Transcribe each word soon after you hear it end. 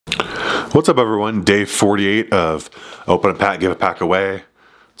What's up, everyone? Day 48 of open a pack, give a pack away.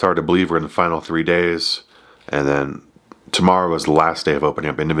 It's hard to believe we're in the final 3 days. And then tomorrow is the last day of opening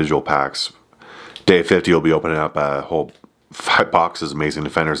up individual packs. Day 50 will be opening up a whole 5 boxes, Amazing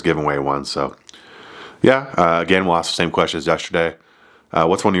Defenders giveaway one. So yeah, again, we'll ask the same questions yesterday.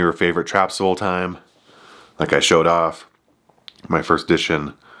 What's one of your favorite traps of all time? Like I showed off, my first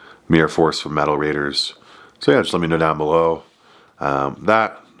edition Mirror Force from Metal Raiders. So yeah, just let me know down below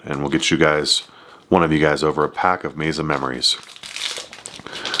that. And we'll get you guys, one of you guys, over a pack of Maze of Memories.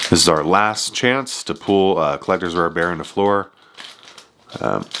 This is our last chance to pull Collector's Rare Bear into Floor.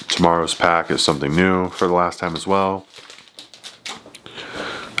 Tomorrow's pack is something new for the last time as well.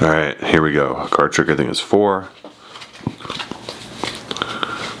 Alright, here we go. Card trick I think is 4.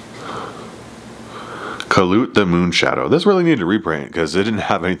 Kalute the Moonshadow. This really needed a reprint because it didn't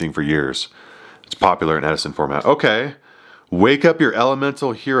have anything for years. It's popular in Edison format. Okay. Wake up your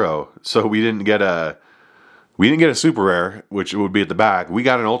elemental hero. So we didn't get a super rare, which would be at the back. We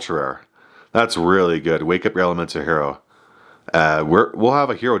got an ultra rare. That's really good. Wake up your elemental hero. We'll have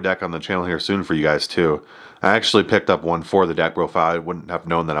a hero deck on the channel here soon for you guys too. I actually picked up one for the deck profile. I wouldn't have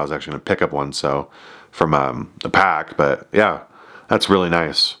known that I was actually going to pick up one from the pack, but yeah, that's really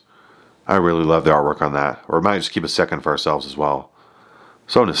nice. I really love the artwork on that. Or we might just keep a second for ourselves as well.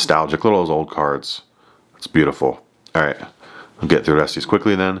 So nostalgic. Look at those old cards. It's beautiful. Alright. We'll get through the rest of these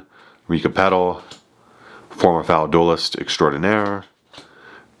quickly then. Rika Petal, Former Foul Duelist Extraordinaire,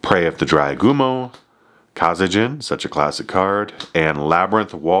 Prey of the Dry Gumo, Kazejin, such a classic card, and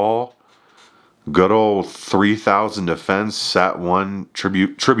Labyrinth Wall. Good old 3000 defense Sat 1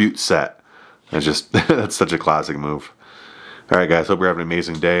 tribute set. It's just that's such a classic move. Alright guys, hope you're having an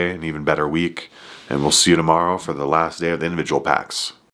amazing day, an even better week, and we'll see you tomorrow for the last day of the individual packs.